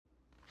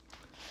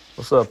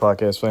What's up,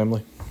 podcast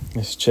family?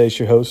 This is Chase,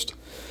 your host.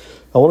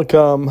 I want to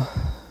come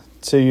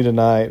to you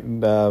tonight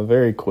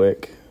very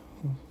quick,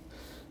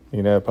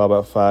 probably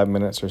about 5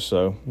 minutes or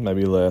so,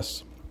 maybe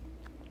less.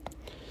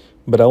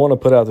 But I want to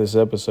put out this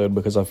episode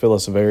because I feel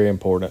it's very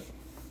important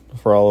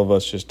for all of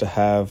us just to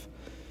have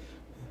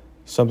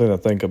something to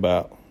think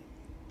about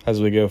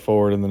as we go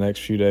forward in the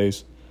next few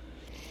days.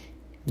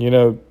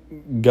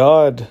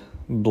 God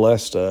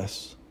blessed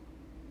us,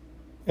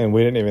 and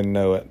we didn't even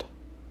know it.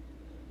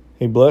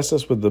 He blessed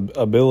us with the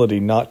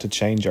ability not to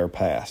change our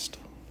past.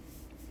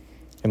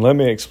 And let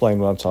me explain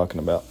what I'm talking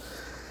about.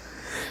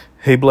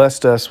 He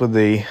blessed us with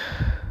the,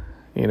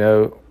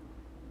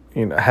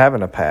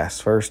 having a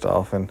past, first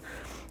off,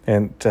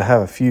 and to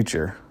have a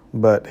future.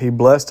 But he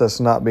blessed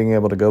us not being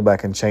able to go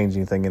back and change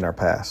anything in our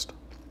past.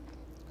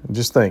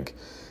 Just think,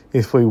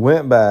 if we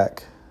went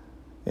back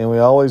and we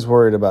always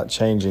worried about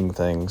changing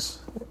things,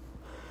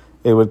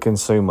 it would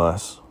consume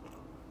us.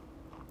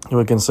 It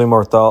would consume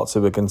our thoughts. It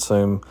would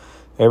consume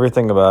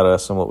everything about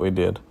us and what we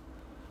did.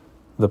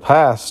 The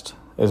past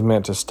is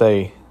meant to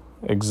stay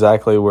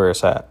exactly where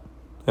it's at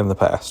in the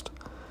past.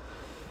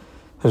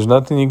 There's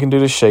nothing you can do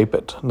to shape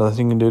it,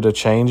 nothing you can do to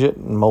change it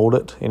and mold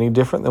it any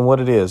different than what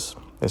it is.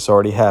 It's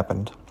already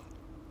happened.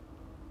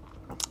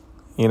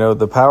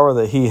 The power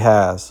that he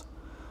has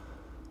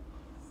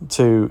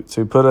to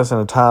put us in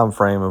a time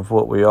frame of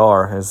what we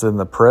are is in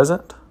the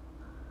present,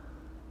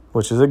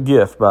 which is a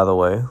gift, by the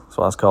way. That's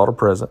why it's called a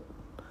present.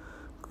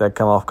 That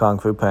come off Kung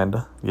Fu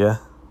Panda. Yeah,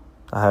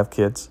 I have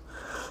kids.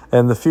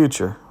 And the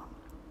future,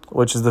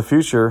 which is the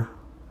future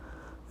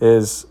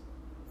is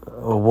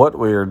what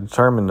we are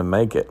determined to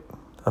make it.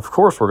 Of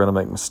course we're going to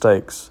make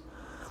mistakes.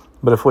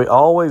 But if we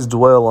always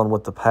dwell on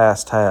what the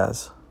past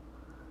has,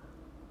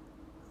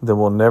 then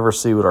we'll never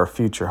see what our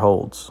future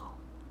holds.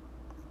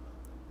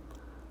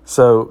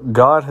 So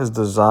God has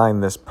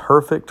designed this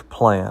perfect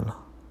plan,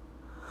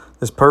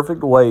 this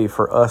perfect way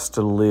for us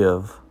to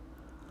live,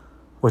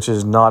 which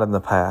is not in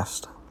the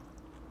past.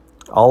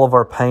 All of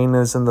our pain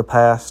is in the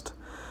past.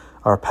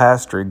 Our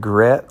past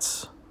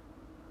regrets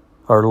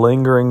are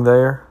lingering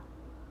there.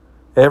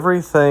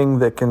 Everything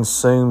that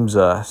consumes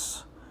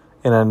us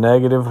in a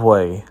negative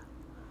way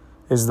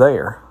is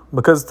there.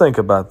 Because think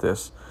about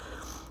this.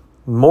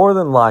 More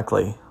than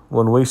likely,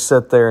 when we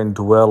sit there and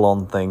dwell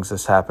on things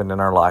that's happened in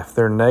our life,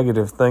 they're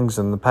negative things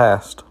in the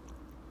past.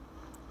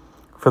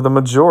 For the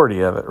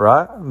majority of it,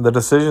 right? The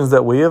decisions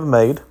that we have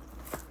made,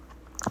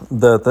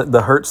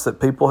 the hurts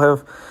that people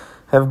have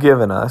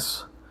given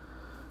us,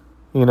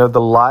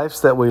 the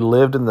lives that we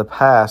lived in the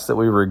past that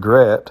we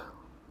regret,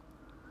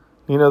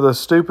 the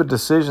stupid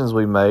decisions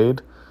we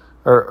made,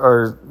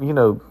 or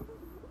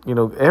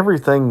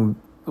everything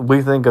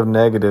we think of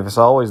negative is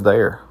always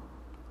there.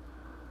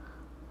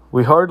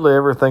 We hardly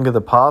ever think of the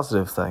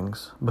positive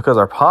things, because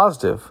our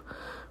positive,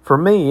 for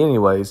me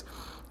anyways,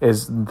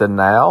 is the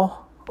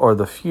now or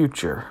the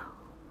future.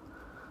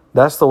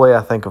 That's the way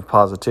I think of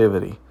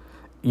positivity.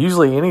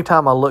 Usually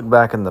anytime I look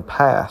back in the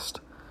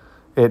past,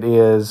 it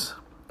is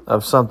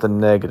of something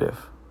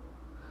negative.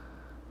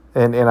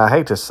 And I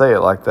hate to say it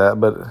like that,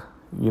 but,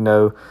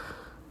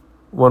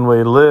 when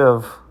we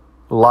live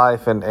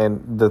life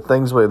and the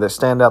things that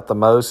stand out the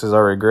most is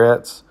our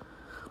regrets,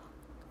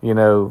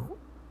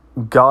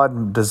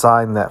 God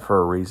designed that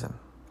for a reason.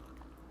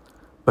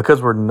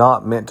 Because we're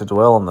not meant to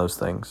dwell on those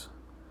things.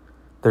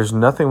 There's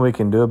nothing we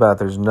can do about it.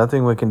 There's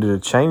nothing we can do to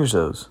change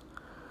those.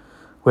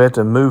 We have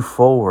to move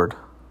forward.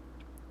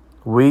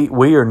 We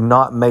are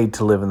not made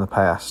to live in the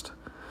past.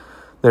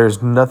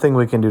 There's nothing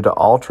we can do to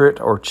alter it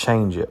or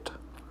change it.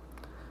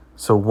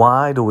 So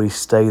why do we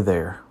stay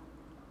there?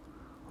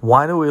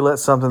 Why do we let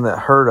something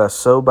that hurt us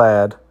so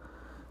bad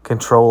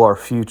control our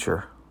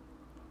future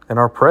and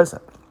our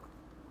present?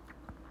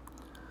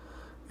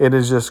 It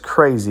is just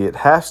crazy. It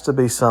has to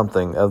be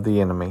something of the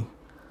enemy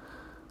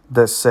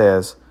that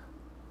says,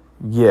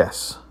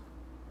 yes,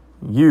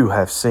 you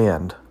have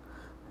sinned.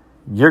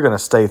 You're going to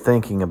stay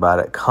thinking about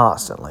it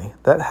constantly.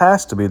 That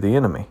has to be the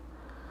enemy.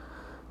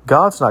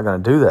 God's not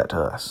going to do that to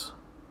us.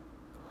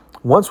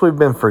 Once we've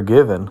been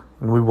forgiven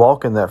and we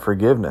walk in that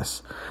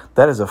forgiveness,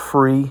 that is a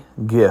free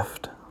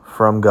gift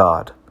from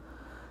God,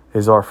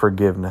 is our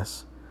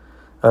forgiveness.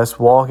 Us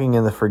walking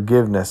in the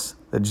forgiveness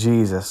that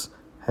Jesus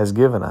has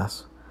given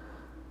us.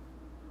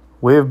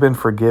 We have been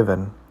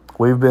forgiven.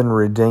 We've been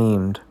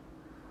redeemed.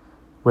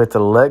 We have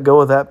to let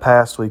go of that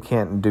past we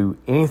can't do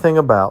anything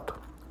about.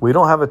 We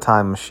don't have a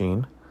time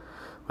machine.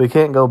 We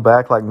can't go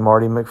back like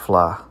Marty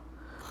McFly.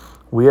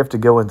 We have to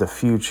go into the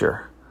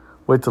future.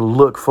 We have to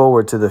look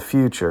forward to the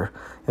future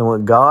and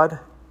what God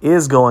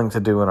is going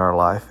to do in our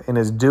life and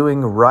is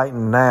doing right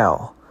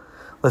now.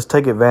 Let's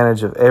take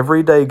advantage of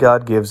every day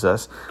God gives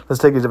us.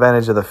 Let's take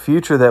advantage of the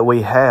future that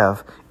we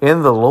have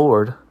in the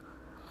Lord.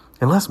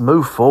 And let's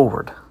move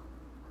forward.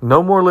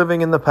 No more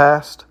living in the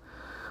past.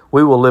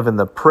 We will live in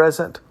the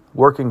present,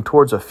 working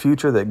towards a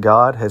future that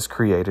God has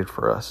created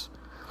for us.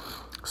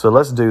 So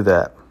let's do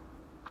that.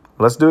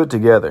 Let's do it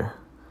together.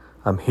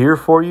 I'm here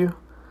for you.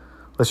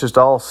 Let's just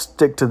all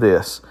stick to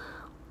this.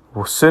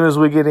 As soon as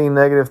we get any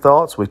negative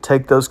thoughts, we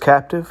take those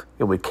captive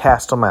and we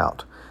cast them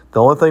out.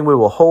 The only thing we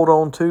will hold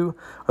on to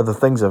are the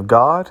things of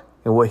God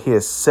and what He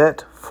has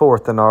set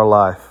forth in our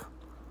life.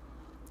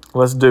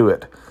 Let's do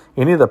it.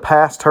 Any of the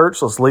past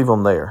hurts, let's leave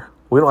them there.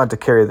 We don't have to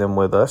carry them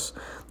with us.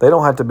 They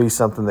don't have to be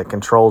something that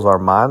controls our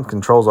mind,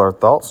 controls our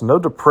thoughts. No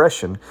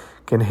depression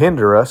can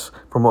hinder us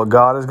from what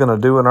God is going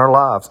to do in our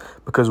lives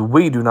because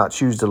we do not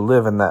choose to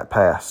live in that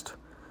past.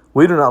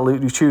 We do not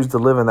choose to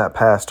live in that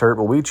past hurt,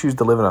 but we choose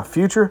to live in a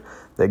future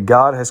that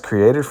God has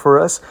created for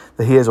us,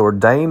 that He has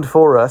ordained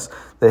for us,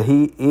 that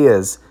He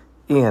is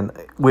in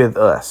with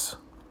us.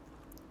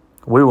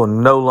 We will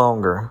no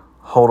longer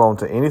hold on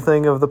to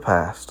anything of the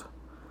past.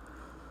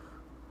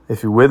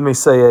 If you're with me,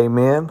 say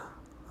amen.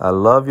 I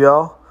love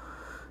y'all.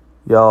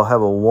 Y'all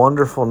have a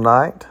wonderful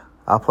night.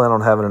 I plan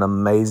on having an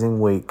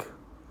amazing week.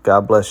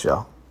 God bless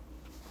y'all.